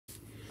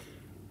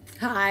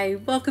Hi,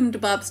 welcome to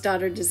Bob's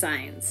Daughter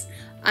Designs.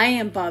 I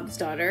am Bob's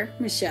daughter,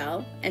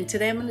 Michelle, and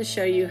today I'm going to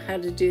show you how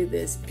to do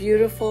this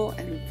beautiful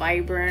and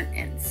vibrant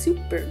and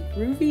super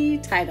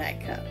groovy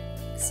tie-dye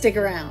cup. Stick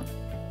around.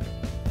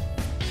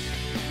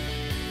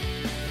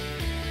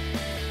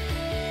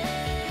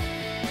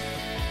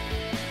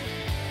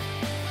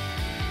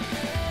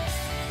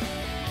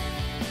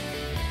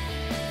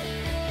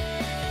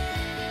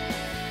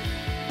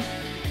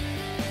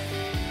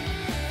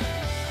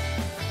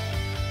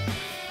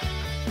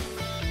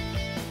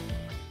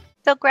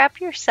 So grab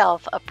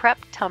yourself a prep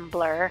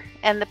tumbler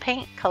and the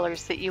paint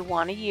colors that you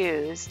want to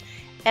use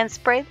and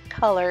spray the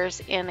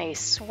colors in a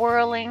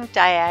swirling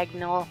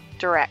diagonal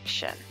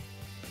direction.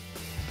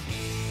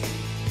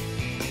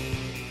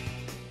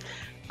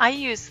 I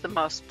used the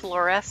most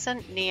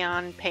fluorescent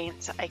neon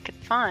paints I could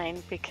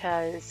find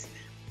because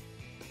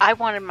I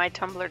wanted my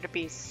tumbler to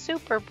be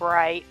super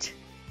bright,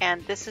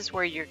 and this is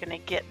where you're going to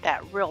get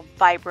that real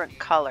vibrant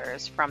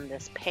colors from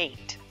this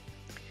paint.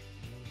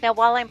 Now,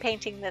 while I'm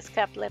painting this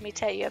cup, let me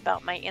tell you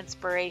about my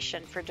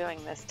inspiration for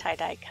doing this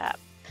tie-dye cup.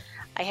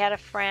 I had a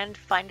friend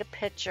find a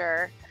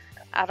picture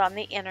out on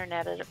the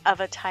internet of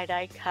a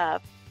tie-dye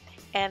cup,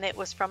 and it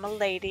was from a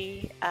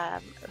lady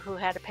who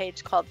had a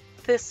page called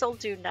Thistle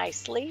Do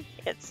Nicely.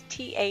 It's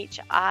Thistle,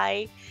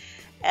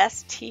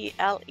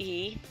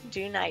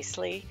 Do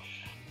Nicely.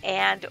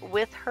 And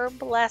with her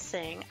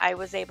blessing, I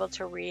was able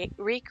to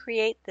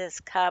recreate this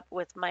cup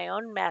with my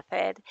own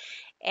method.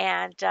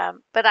 And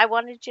but I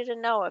wanted you to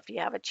know, if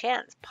you have a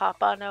chance,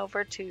 pop on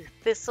over to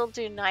Thistle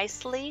Do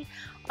Nicely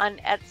on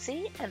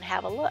Etsy and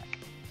have a look.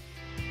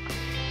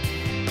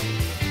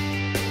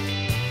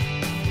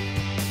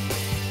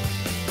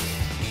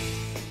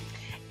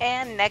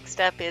 And next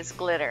up is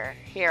glitter.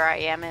 Here I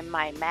am in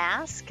my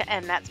mask,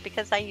 and that's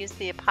because I use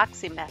the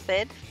epoxy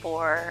method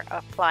for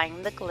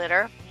applying the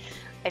glitter.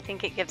 I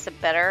think it gives a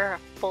better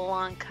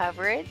full-on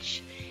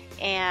coverage,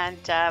 and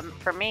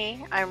for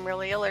me, I'm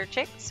really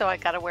allergic, so I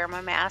got to wear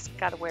my mask,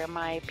 got to wear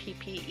my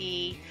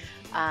PPE,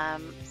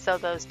 so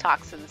those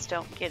toxins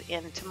don't get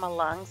into my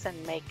lungs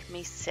and make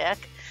me sick.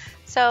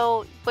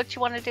 So what you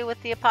want to do with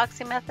the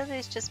epoxy method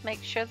is just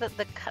make sure that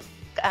the cup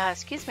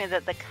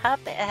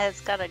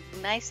has got a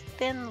nice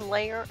thin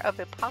layer of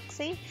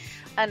epoxy,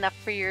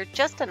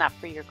 just enough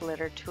for your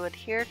glitter to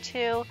adhere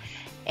to,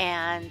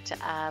 and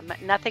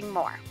nothing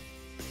more.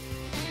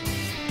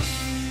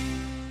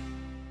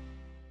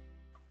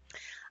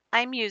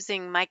 I'm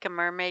using Mica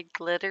Mermaid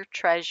Glitter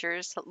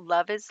Treasures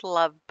Love is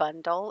Love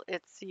bundle.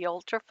 It's the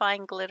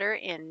ultrafine glitter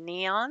in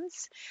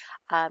neons,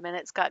 and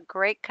it's got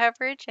great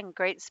coverage and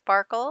great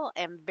sparkle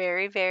and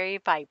very, very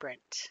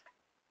vibrant.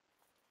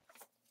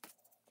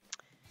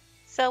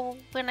 So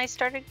when I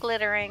started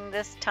glittering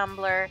this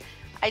tumbler,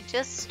 I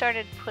just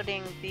started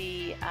putting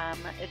the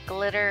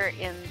glitter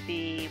in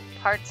the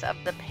parts of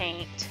the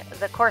paint,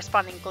 the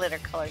corresponding glitter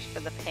colors for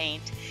the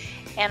paint,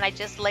 and I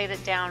just laid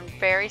it down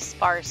very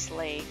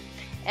sparsely.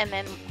 And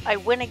then I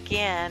went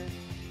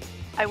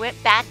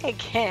back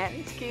again,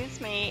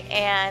 excuse me,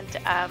 and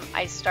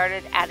I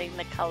started adding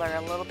the color a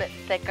little bit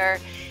thicker,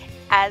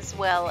 as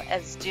well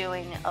as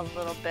doing a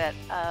little bit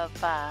of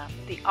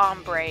the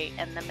ombre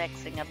and the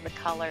mixing of the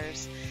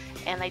colors.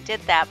 And I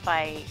did that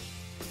by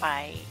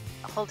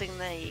holding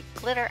the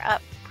glitter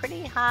up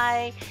pretty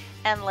high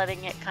and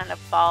letting it kind of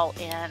fall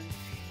in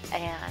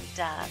and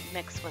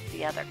mix with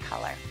the other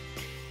color.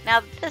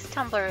 Now, this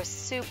tumbler is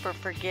super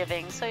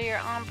forgiving, so your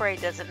ombre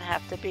doesn't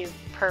have to be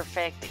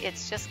perfect.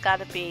 It's just got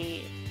to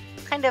be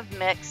kind of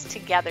mixed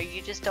together.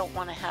 You just don't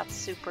want to have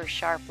super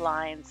sharp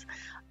lines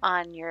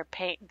on your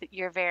paint,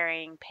 your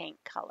varying paint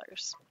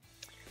colors.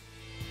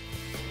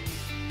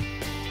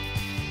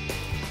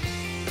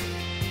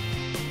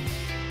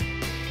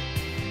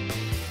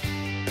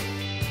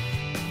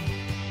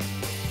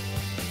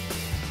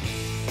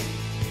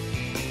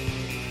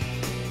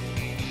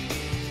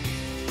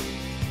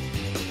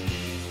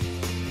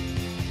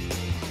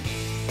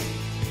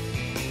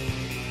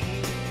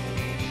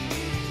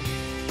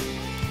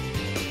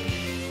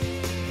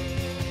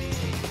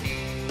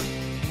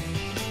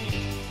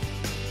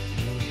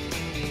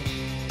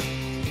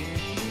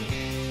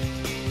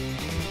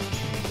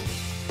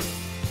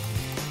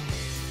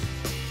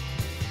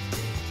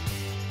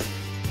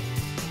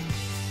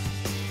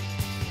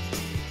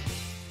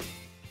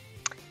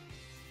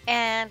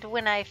 And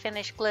when I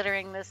finish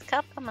glittering this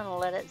cup, I'm going to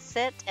let it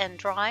sit and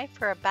dry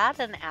for about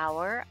an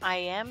hour. I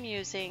am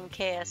using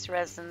KS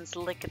Resin's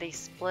Lickety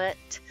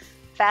Split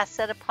fast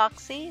set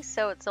epoxy,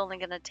 so it's only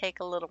going to take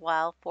a little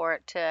while for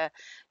it to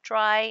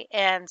dry,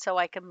 and so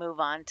I can move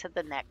on to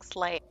the next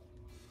layer.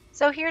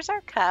 So here's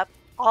our cup,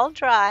 all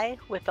dry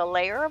with a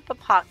layer of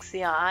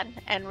epoxy on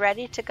and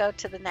ready to go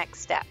to the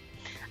next step.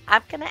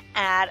 I'm going to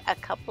add a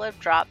couple of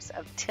drops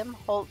of Tim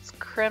Holtz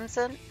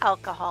Crimson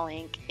Alcohol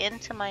Ink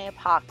into my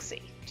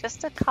epoxy.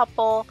 Just a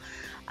couple.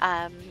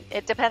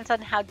 It depends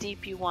on how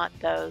deep you want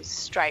those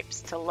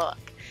stripes to look.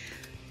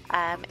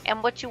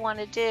 And what you want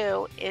to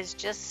do is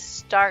just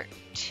start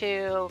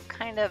to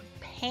kind of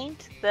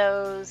paint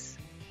those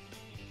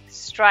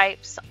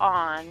stripes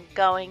on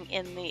going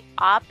in the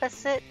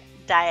opposite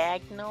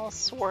diagonal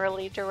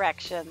swirly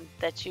direction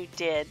that you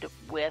did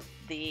with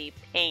the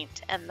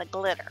paint and the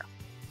glitter.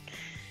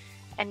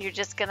 And you're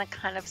just going to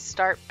kind of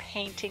start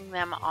painting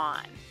them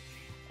on.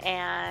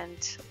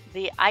 And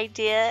the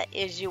idea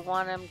is you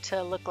want them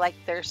to look like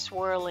they're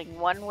swirling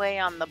one way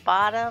on the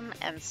bottom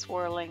and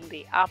swirling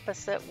the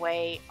opposite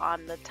way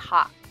on the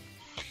top.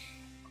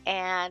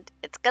 And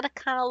it's going to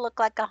kind of look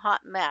like a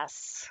hot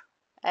mess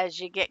as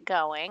you get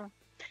going,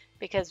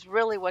 because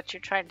really what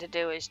you're trying to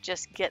do is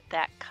just get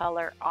that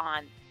color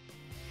on.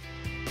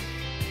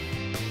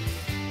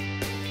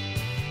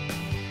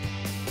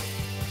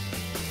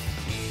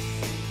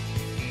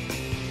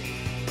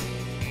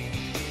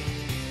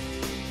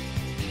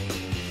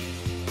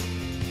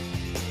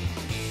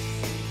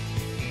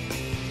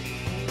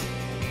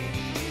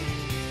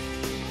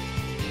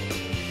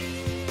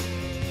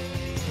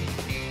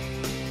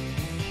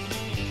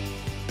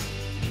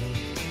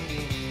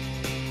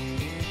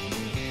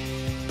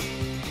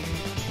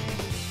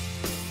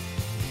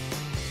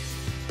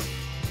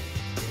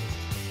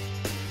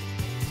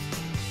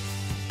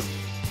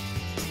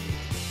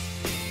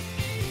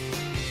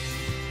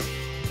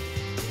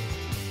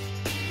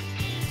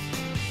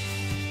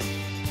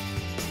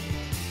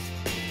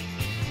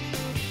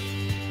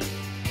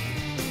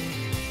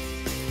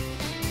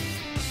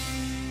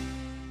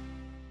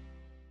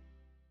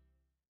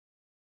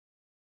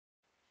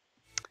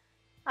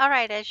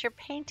 Alright, as you're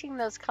painting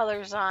those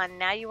colors on,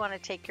 now you want to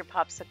take your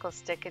popsicle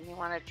stick and you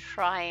want to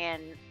try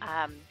and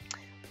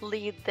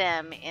lead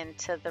them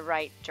into the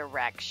right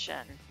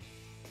direction.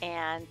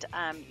 And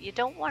you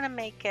don't want to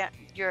make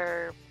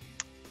your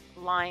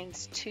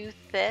lines too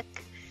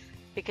thick,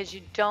 because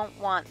you don't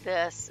want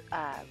this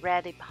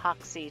red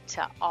epoxy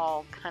to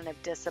all kind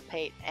of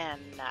dissipate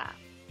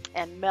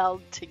and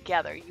meld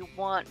together. You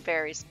want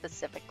very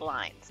specific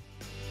lines.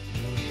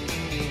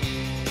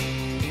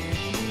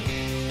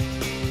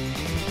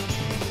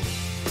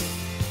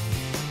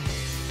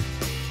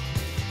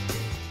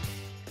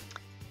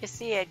 You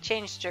see, I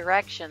changed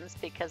directions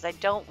because I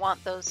don't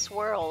want those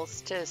swirls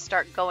to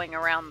start going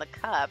around the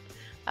cup.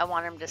 I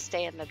want them to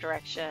stay in the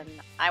direction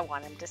I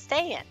want them to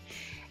stay in.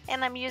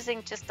 And I'm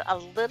using just a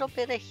little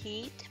bit of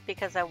heat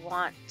because I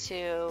want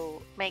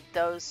to make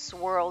those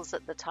swirls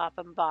at the top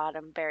and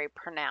bottom very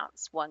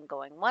pronounced. One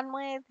going one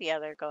way, the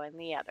other going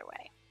the other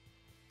way.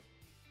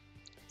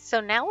 So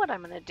now what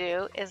I'm going to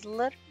do is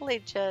literally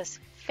just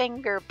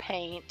finger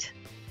paint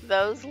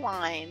those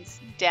lines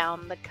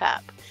down the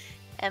cup.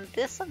 And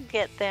this will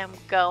get them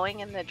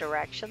going in the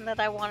direction that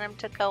I want them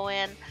to go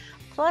in.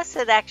 Plus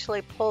it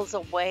actually pulls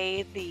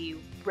away the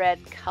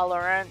red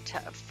colorant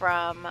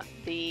from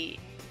the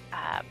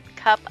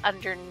cup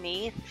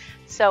underneath,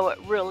 so it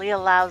really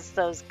allows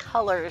those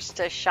colors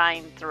to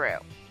shine through.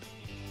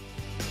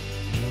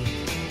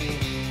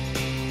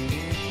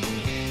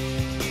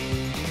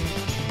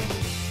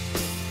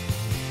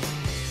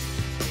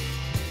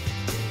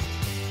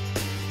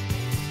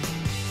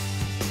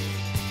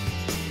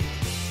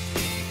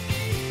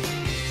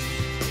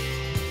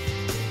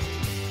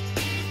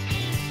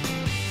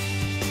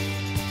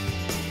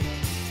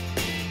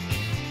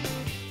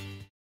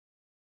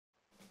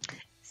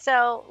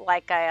 So,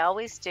 like I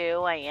always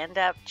do, I end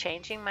up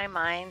changing my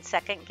mind,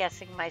 second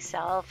guessing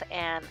myself,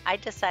 and I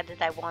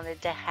decided I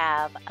wanted to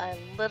have a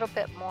little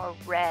bit more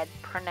red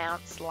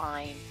pronounced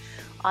line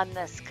on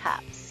this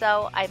cup.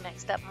 So I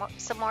mixed up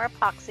some more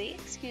epoxy,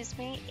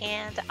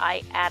 and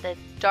I added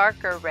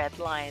darker red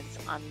lines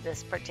on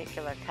this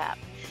particular cup.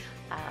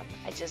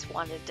 I just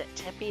wanted it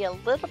to be a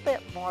little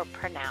bit more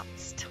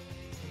pronounced.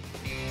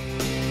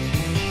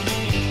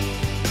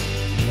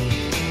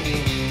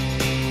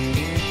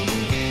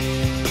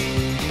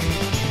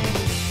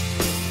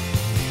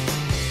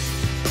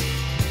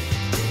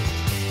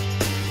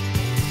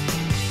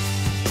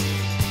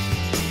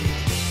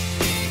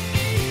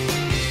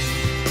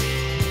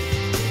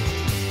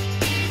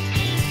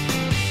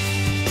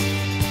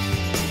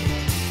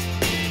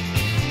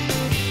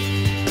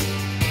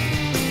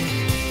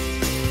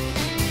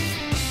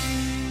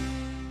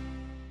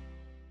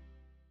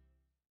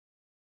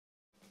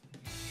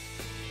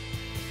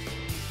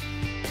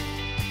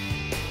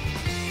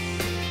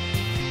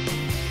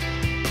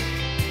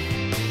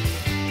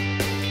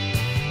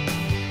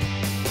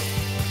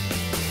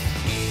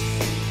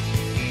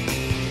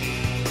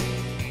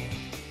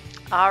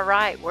 All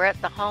right, we're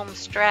at the home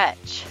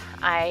stretch.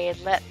 I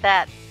let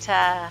that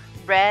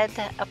red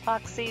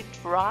epoxy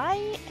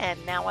dry,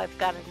 and now I've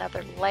got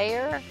another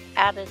layer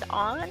added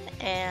on,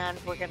 and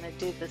we're going to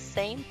do the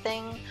same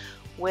thing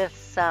with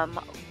some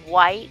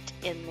white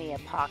in the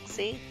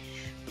epoxy.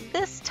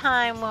 This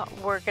time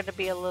we're going to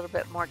be a little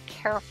bit more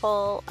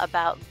careful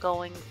about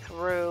going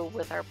through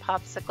with our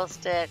popsicle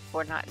stick.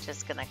 We're not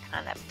just going to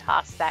kind of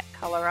toss that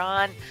color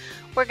on.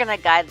 We're going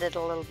to guide it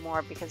a little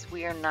more because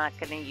we are not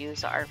going to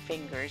use our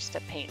fingers to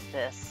paint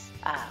this,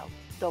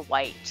 the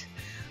white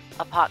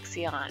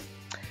epoxy on.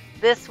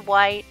 This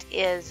white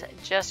is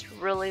just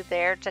really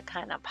there to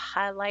kind of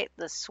highlight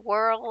the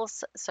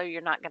swirls, so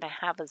you're not going to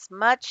have as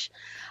much.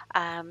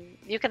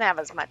 You can have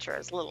as much or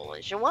as little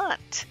as you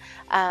want,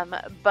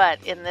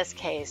 but in this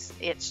case,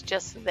 it's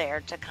just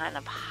there to kind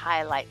of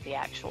highlight the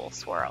actual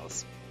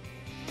swirls.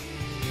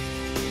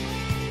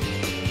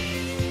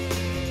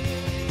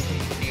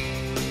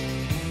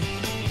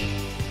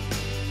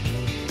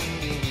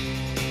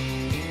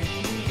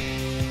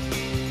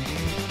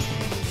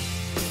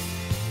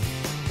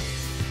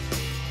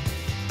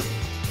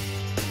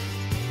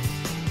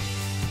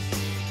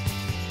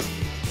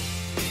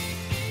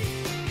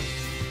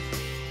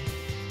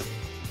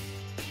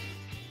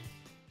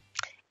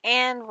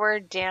 And we're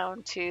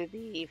down to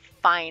the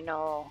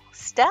final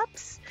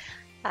steps.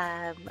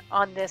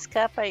 On this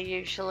cup, I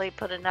usually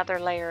put another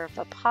layer of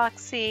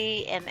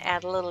epoxy and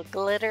add a little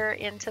glitter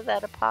into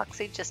that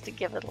epoxy just to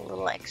give it a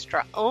little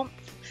extra oomph.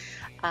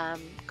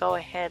 Go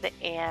ahead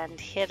and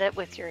hit it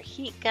with your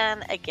heat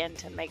gun, again,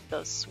 to make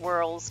those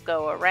swirls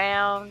go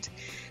around.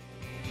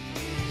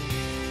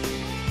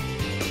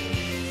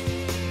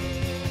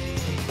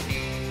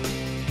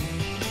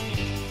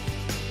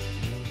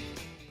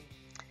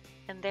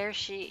 And there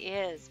she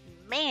is.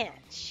 Man,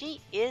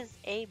 she is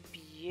a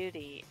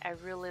beauty. I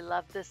really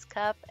love this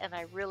cup, and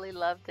I really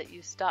love that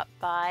you stopped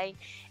by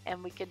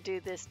and we could do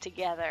this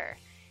together.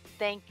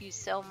 Thank you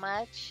so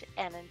much,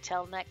 and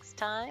until next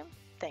time,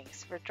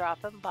 thanks for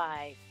dropping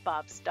by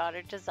Bob's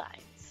Daughter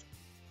Designs.